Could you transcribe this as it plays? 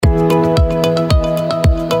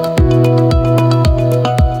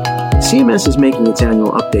CMS is making its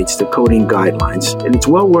annual updates to coding guidelines, and it's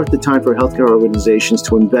well worth the time for healthcare organizations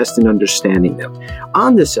to invest in understanding them.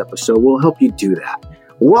 On this episode, we'll help you do that.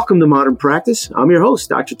 Welcome to Modern Practice. I'm your host,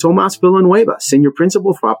 Dr. Tomas Villanueva, Senior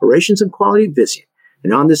Principal for Operations and Quality at Vizient.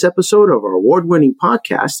 And on this episode of our award-winning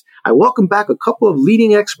podcast, I welcome back a couple of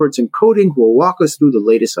leading experts in coding who will walk us through the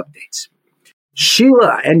latest updates.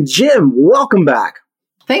 Sheila and Jim, welcome back.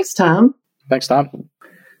 Thanks, Tom. Thanks, Tom.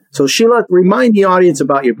 So Sheila, remind the audience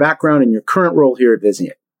about your background and your current role here at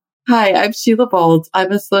Vizient. Hi, I'm Sheila Bold.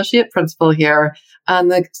 I'm Associate Principal here on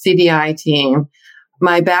the CDI team.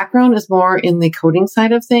 My background is more in the coding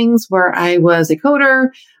side of things, where I was a coder.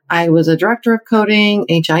 I was a director of coding,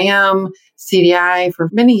 HIM, CDI for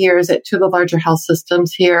many years at two of the larger health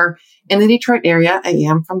systems here in the Detroit area. I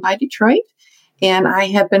am from by Detroit, and I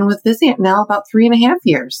have been with Vizient now about 3.5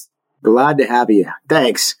 years. Glad to have you.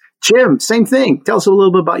 Thanks. Jim, same thing. Tell us a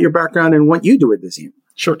little bit about your background and what you do at Vizient.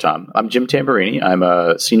 Sure, Tom. I'm Jim Tamburini. I'm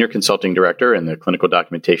a Senior Consulting Director in the Clinical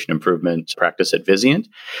Documentation Improvement practice at Vizient.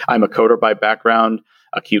 I'm a coder by background,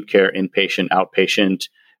 acute care, inpatient, outpatient,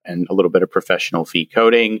 and a little bit of professional fee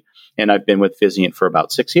coding. And I've been with Vizient for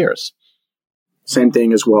about 6 years. Same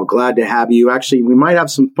thing as well. Glad to have you. Actually, we might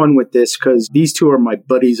have some fun with this because these two are my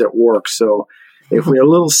buddies at work. So if we're a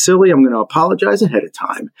little silly, I'm going to apologize ahead of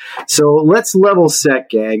time. So let's level set,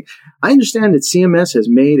 gang. I understand that CMS has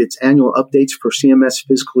made its annual updates for CMS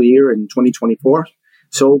fiscal year in 2024.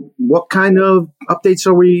 So what kind of updates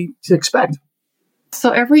are we to expect? So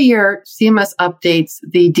every year, CMS updates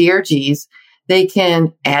the DRGs. They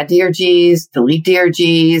can add DRGs, delete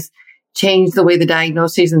DRGs, change the way the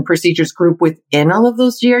diagnoses and procedures group within all of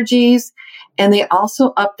those DRGs. And they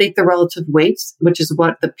also update the relative weights, which is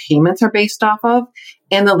what the payments are based off of,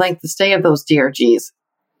 and the length of stay of those DRGs.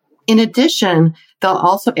 In addition, they'll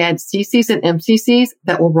also add CCs and MCCs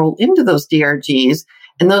that will roll into those DRGs,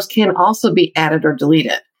 and those can also be added or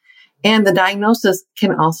deleted. And the diagnosis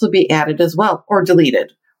can also be added as well, or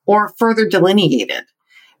deleted, or further delineated.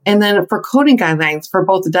 And then for coding guidelines for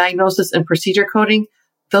both the diagnosis and procedure coding,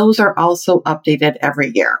 those are also updated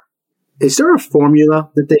every year. Is there a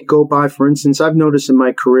formula that they go by? For instance, I've noticed in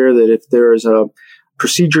my career that if there's a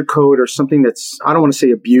procedure code or something that's, I don't want to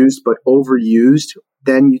say abused, but overused,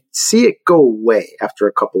 then you see it go away after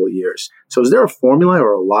a couple of years. So is there a formula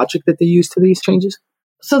or a logic that they use to these changes?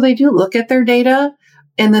 So they do look at their data,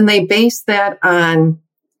 and then they base that on,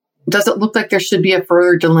 does it look like there should be a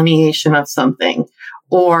further delineation of something,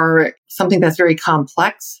 or something that's very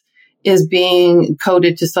complex is being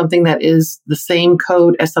coded to something that is the same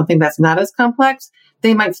code as something that's not as complex.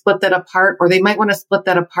 They might split that apart, or they might want to split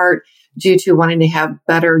that apart due to wanting to have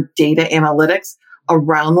better data analytics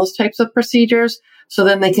around those types of procedures. So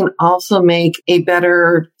then they can also make a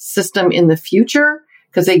better system in the future,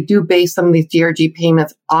 because they do base some of these DRG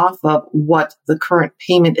payments off of what the current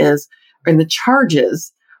payment is and the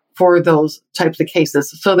charges for those types of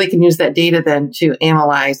cases. So they can use that data then to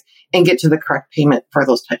analyze and get to the correct payment for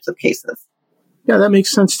those types of cases. Yeah, that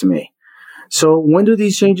makes sense to me. So when do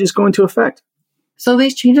these changes go into effect? So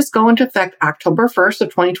these changes go into effect October 1st of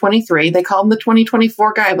 2023. They call them the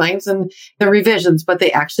 2024 guidelines and the revisions, but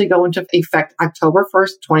they actually go into effect October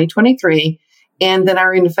 1st, 2023, and then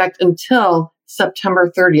are in effect until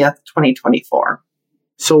September 30th, 2024.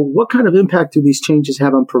 So what kind of impact do these changes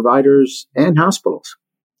have on providers and hospitals?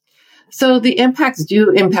 So the impacts do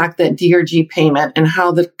impact that DRG payment and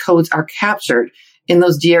how the codes are captured in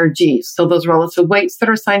those DRGs. So those relative weights that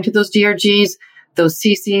are assigned to those DRGs, those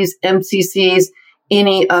CCs, MCCs,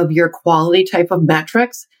 any of your quality type of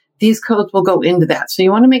metrics, these codes will go into that. So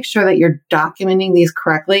you want to make sure that you're documenting these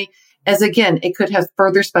correctly, as again, it could have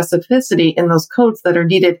further specificity in those codes that are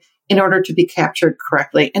needed in order to be captured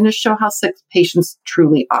correctly and to show how sick patients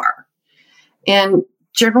truly are. And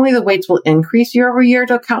generally, the weights will increase year over year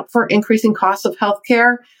to account for increasing costs of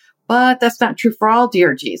healthcare, but that's not true for all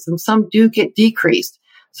DRGs, and some do get decreased.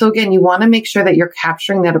 So again, you want to make sure that you're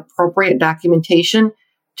capturing that appropriate documentation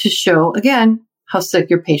to show, again, how sick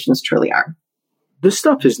your patients truly are. This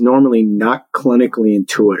stuff is normally not clinically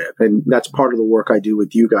intuitive, and that's part of the work I do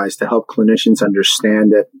with you guys to help clinicians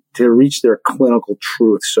understand that to reach their clinical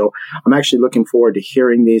truth. So I'm actually looking forward to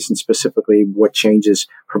hearing these and specifically what changes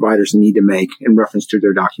providers need to make in reference to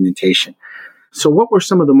their documentation. So what were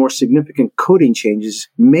some of the more significant coding changes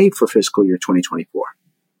made for fiscal year 2024?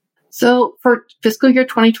 So for fiscal year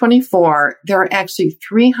 2024, there are actually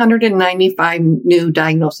 395 new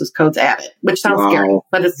diagnosis codes added, which sounds scary,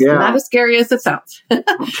 but it's not as scary as it sounds.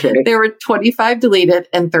 Okay. There were 25 deleted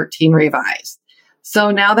and 13 revised.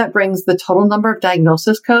 So now that brings the total number of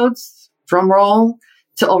diagnosis codes, drum roll,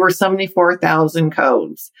 to over 74,000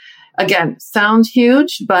 codes. Again, sounds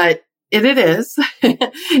huge, but It is.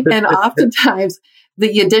 And oftentimes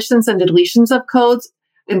the additions and deletions of codes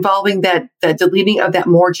involving that deleting of that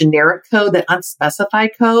more generic code, that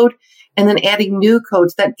unspecified code, and then adding new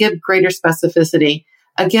codes that give greater specificity,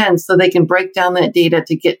 again, so they can break down that data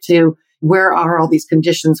to get to where are all these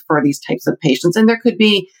conditions for these types of patients. And there could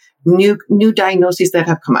be new diagnoses that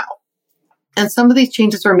have come out. And some of these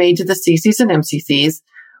changes were made to the CCs and MCCs,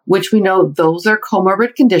 which we know those are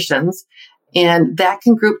comorbid conditions, and that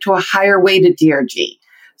can group to a higher weighted DRG.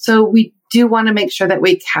 So we do want to make sure that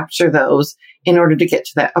we capture those in order to get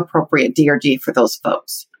to that appropriate DRG for those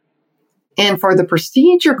folks. And for the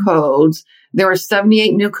procedure codes, there were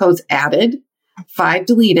 78 new codes added, 5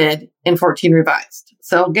 deleted, and 14 revised.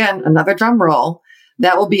 So again, another drum roll.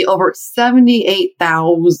 That will be over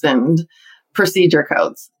 78,000 procedure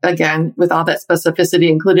codes. Again, with all that specificity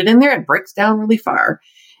included in there, it breaks down really far.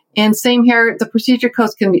 And same here, the procedure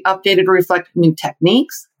codes can be updated to reflect new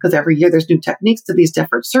techniques, because every year there's new techniques to these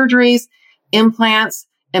different surgeries, implants,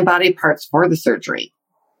 and body parts for the surgery.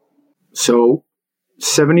 So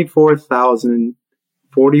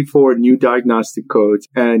 74,044 new diagnostic codes,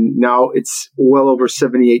 and now it's well over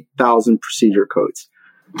 78,000 procedure codes.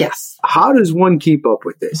 Yes. How does one keep up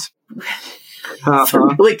with this? That's a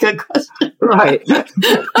really good question. Right. That's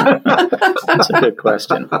a good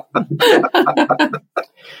question.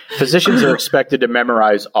 Physicians are expected to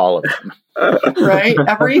memorize all of them. Right?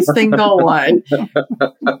 Every single one.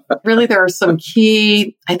 Really, there are some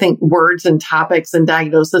key, I think, words and topics and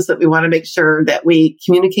diagnosis that we want to make sure that we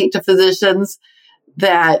communicate to physicians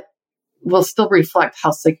that will still reflect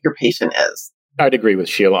how sick your patient is. I'd agree with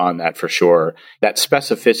Sheila on that for sure. That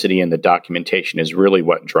specificity in the documentation is really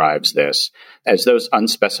what drives this. As those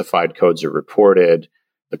unspecified codes are reported,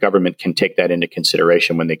 the government can take that into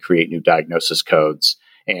consideration when they create new diagnosis codes.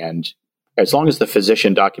 And as long as the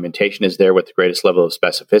physician documentation is there with the greatest level of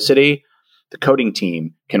specificity, the coding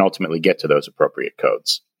team can ultimately get to those appropriate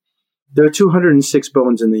codes. There are 206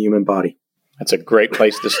 bones in the human body. That's a great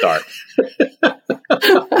place to start.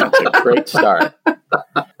 That's a great start.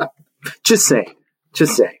 Just saying.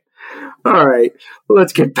 All right,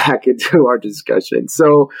 let's get back into our discussion.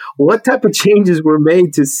 So what type of changes were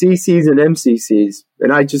made to CCs and MCCs?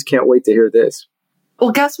 And I just can't wait to hear this.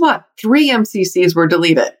 Well, guess what? 3 MCCs were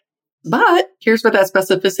deleted. But here's where that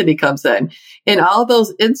specificity comes in. In all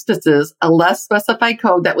those instances, a less specified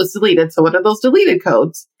code that was deleted. So what are those deleted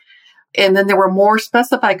codes? And then there were more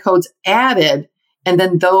specified codes added, and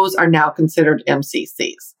then those are now considered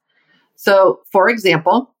MCCs. So, for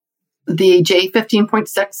example, the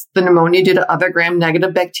J15.6, the pneumonia due to other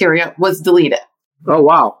gram-negative bacteria, was deleted. Oh,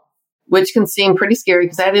 wow. Which can seem pretty scary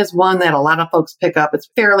because that is one that a lot of folks pick up. It's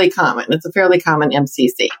fairly common. It's a fairly common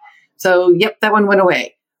MCC. So, yep, that one went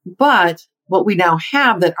away. But what we now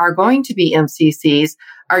have that are going to be MCCs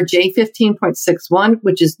are J15.61,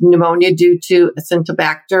 which is pneumonia due to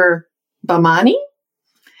Acinetobacter baumannii,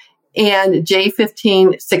 and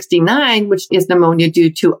J1569, which is pneumonia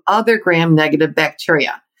due to other gram-negative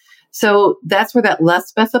bacteria. So that's where that less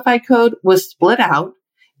specified code was split out,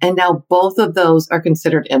 and now both of those are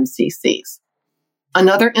considered MCCs.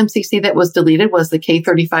 Another MCC that was deleted was the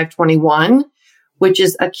K3521, which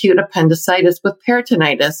is acute appendicitis with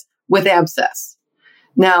peritonitis with abscess.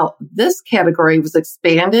 Now, this category was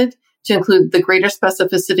expanded to include the greater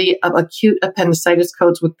specificity of acute appendicitis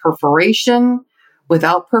codes with perforation,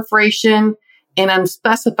 without perforation, and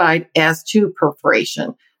unspecified as to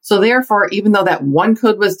perforation. So therefore, even though that one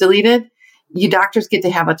code was deleted, you doctors get to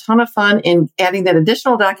have a ton of fun in adding that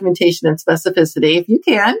additional documentation and specificity, if you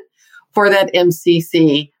can, for that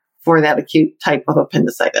MCC for that acute type of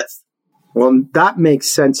appendicitis. Well, that makes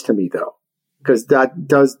sense to me, though, because that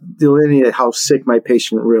does delineate how sick my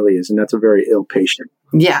patient really is, and that's a very ill patient.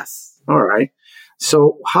 Yes. All right.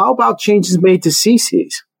 So how about changes made to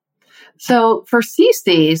CCs? So for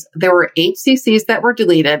CCs, there were 8 CCs that were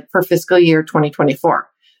deleted for fiscal year 2024.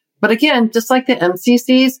 But again, just like the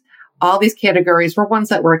MCCs, all these categories were ones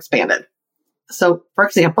that were expanded. So for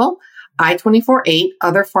example, I-24-8,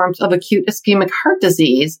 other forms of acute ischemic heart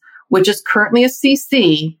disease, which is currently a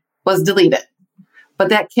CC, was deleted. But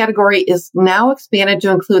that category is now expanded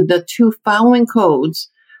to include the 2 following codes,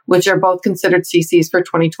 which are both considered CCs for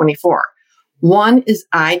 2024. One is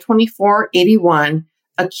I-24-81,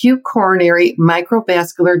 acute coronary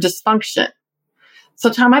microvascular dysfunction.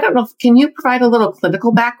 So Tom, I don't know, can you provide a little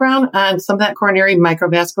clinical background on some of that coronary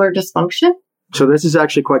microvascular dysfunction? So this is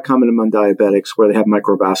actually quite common among diabetics where they have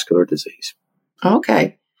microvascular disease.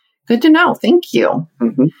 Okay. Good to know. Thank you.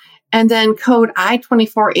 Mm-hmm. And then code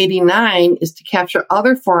I-24-89 is to capture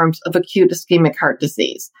other forms of acute ischemic heart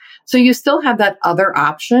disease. So you still have that other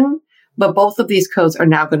option, But both of these codes are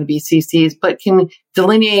now going to be CCs, but can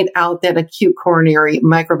delineate out that acute coronary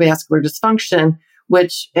microvascular dysfunction,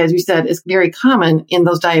 which, as you said, is very common in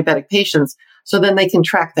those diabetic patients. So then they can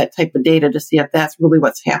track that type of data to see if that's really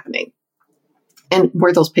what's happening and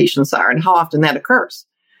where those patients are and how often that occurs.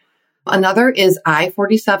 Another is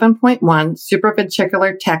I-47.1,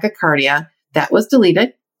 supraventricular tachycardia. That was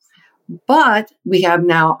deleted. But we have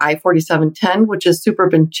now I-4710, which is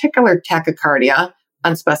supraventricular tachycardia,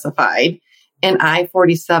 unspecified, and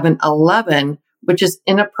I-4711, which is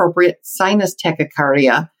inappropriate sinus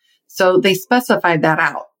tachycardia. So they specified that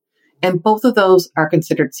out. And both of those are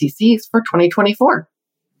considered CCs for 2024.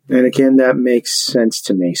 And again, that makes sense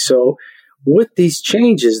to me. So with these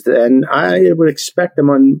changes, then I would expect them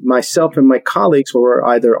on myself and my colleagues who are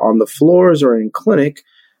either on the floors or in clinic.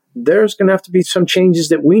 There's going to have to be some changes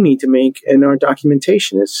that we need to make in our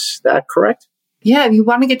documentation. Is that correct? Yeah, you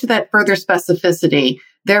want to get to that further specificity,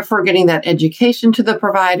 therefore getting that education to the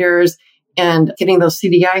providers and getting those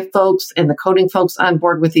CDI folks and the coding folks on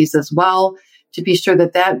board with these as well to be sure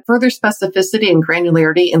that that further specificity and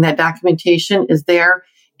granularity in that documentation is there.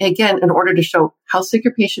 Again, in order to show how sick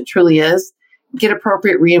your patient truly is, get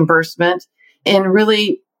appropriate reimbursement, and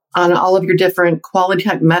really on all of your different quality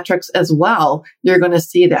type metrics as well, you're going to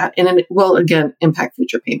see that. And it will, again, impact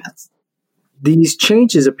future payments. These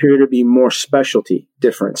changes appear to be more specialty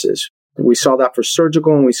differences. We saw that for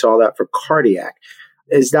surgical and we saw that for cardiac.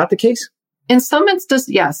 Is that the case? In some instances,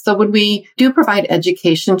 yes. So when we do provide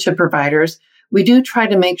education to providers, we do try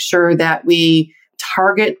to make sure that we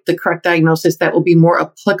target the correct diagnosis that will be more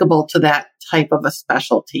applicable to that type of a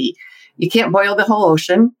specialty. You can't boil the whole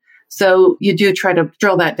ocean. So you do try to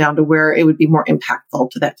drill that down to where it would be more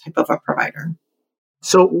impactful to that type of a provider.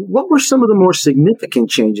 So what were some of the more significant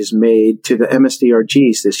changes made to the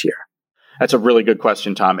MSDRGs this year? That's a really good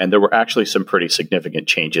question, Tom. And there were actually some pretty significant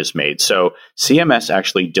changes made. So CMS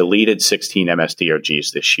actually deleted 16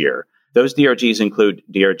 MSDRGs this year. Those DRGs include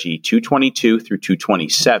DRG 222 through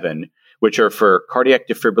 227, which are for cardiac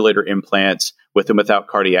defibrillator implants with and without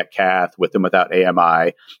cardiac cath, with and without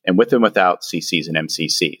AMI, and with and without CCs and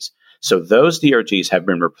MCCs. So those DRGs have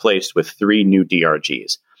been replaced with 3 new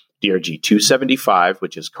DRGs. DRG 275,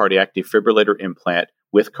 which is cardiac defibrillator implant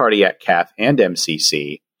with cardiac cath and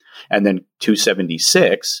MCC, and then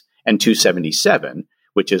 276 and 277,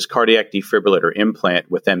 which is cardiac defibrillator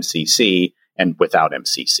implant with MCC and without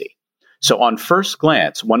MCC. So on first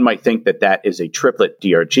glance, one might think that that is a triplet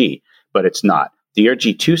DRG, but it's not.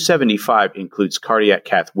 DRG 275 includes cardiac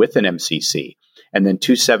cath with an MCC, and then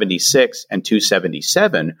 276 and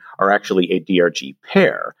 277 are actually a DRG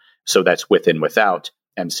pair. So that's with and without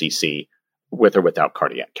MCC, with or without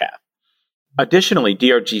cardiac cath. Additionally,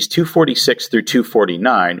 DRGs 246 through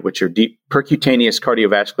 249, which are percutaneous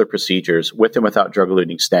cardiovascular procedures with and without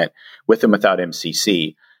drug-eluting stent, with and without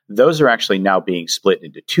MCC, those are actually now being split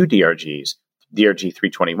into 2 DRGs, DRG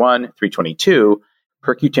 321, 322,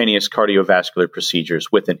 percutaneous cardiovascular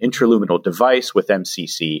procedures with an intraluminal device with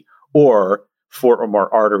MCC, or 4 or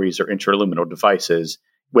more arteries or intraluminal devices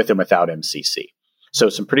with and without MCC. So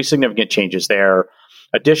some pretty significant changes there.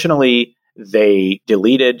 Additionally, they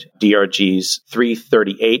deleted DRGs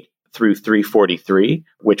 338 through 343,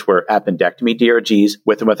 which were appendectomy DRGs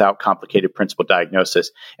with and without complicated principal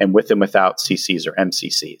diagnosis and with and without CCs or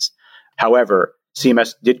MCCs. However,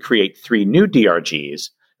 CMS did create 3 new DRGs,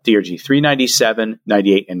 DRG 397,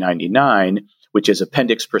 98, and 99, which is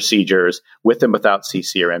appendix procedures with and without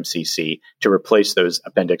CC or MCC to replace those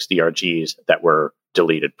appendix DRGs that were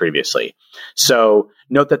deleted previously. So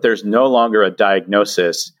note that there's no longer a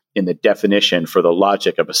diagnosis in the definition for the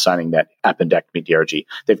logic of assigning that appendectomy DRG.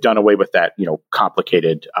 They've done away with that,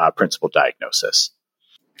 complicated principal diagnosis.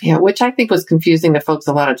 Yeah, which I think was confusing to folks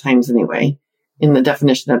a lot of times anyway, in the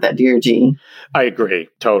definition of that DRG. I agree.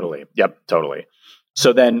 Totally. Yep, totally.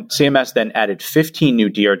 So then CMS then added 15 new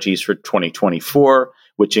DRGs for 2024,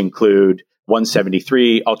 which include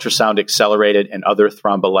 173, ultrasound accelerated and other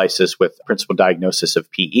thrombolysis with principal diagnosis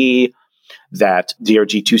of PE, that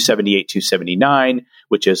DRG 278, 279,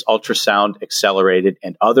 which is ultrasound accelerated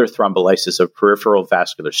and other thrombolysis of peripheral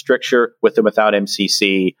vascular stricture with and without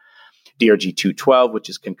MCC, DRG 212, which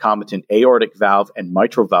is concomitant aortic valve and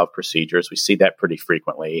mitral valve procedures. We see that pretty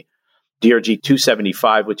frequently. DRG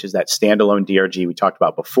 275, which is that standalone DRG we talked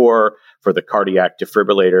about before for the cardiac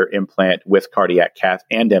defibrillator implant with cardiac cath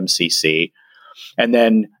and MCC. And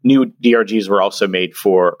then new DRGs were also made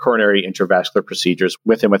for coronary intravascular procedures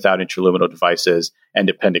with and without intraluminal devices and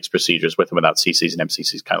appendix procedures with and without CCs and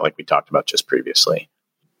MCCs, kind of like we talked about just previously.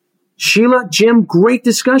 Sheila, Jim, great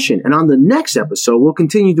discussion. And on the next episode, we'll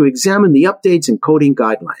continue to examine the updates and coding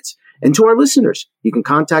guidelines. And to our listeners, you can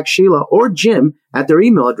contact Sheila or Jim at their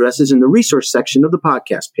email addresses in the resource section of the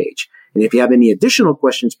podcast page. And if you have any additional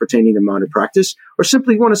questions pertaining to Modern Practice or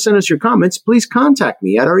simply want to send us your comments, please contact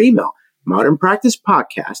me at our email,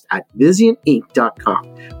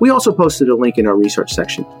 modernpracticepodcast@vizientinc.com. We also posted a link in our research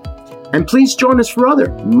section. And please join us for other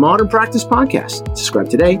Modern Practice podcasts. Subscribe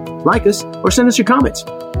today, like us, or send us your comments.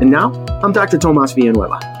 And now, I'm Dr. Tomas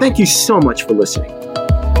Villanueva. Thank you so much for listening.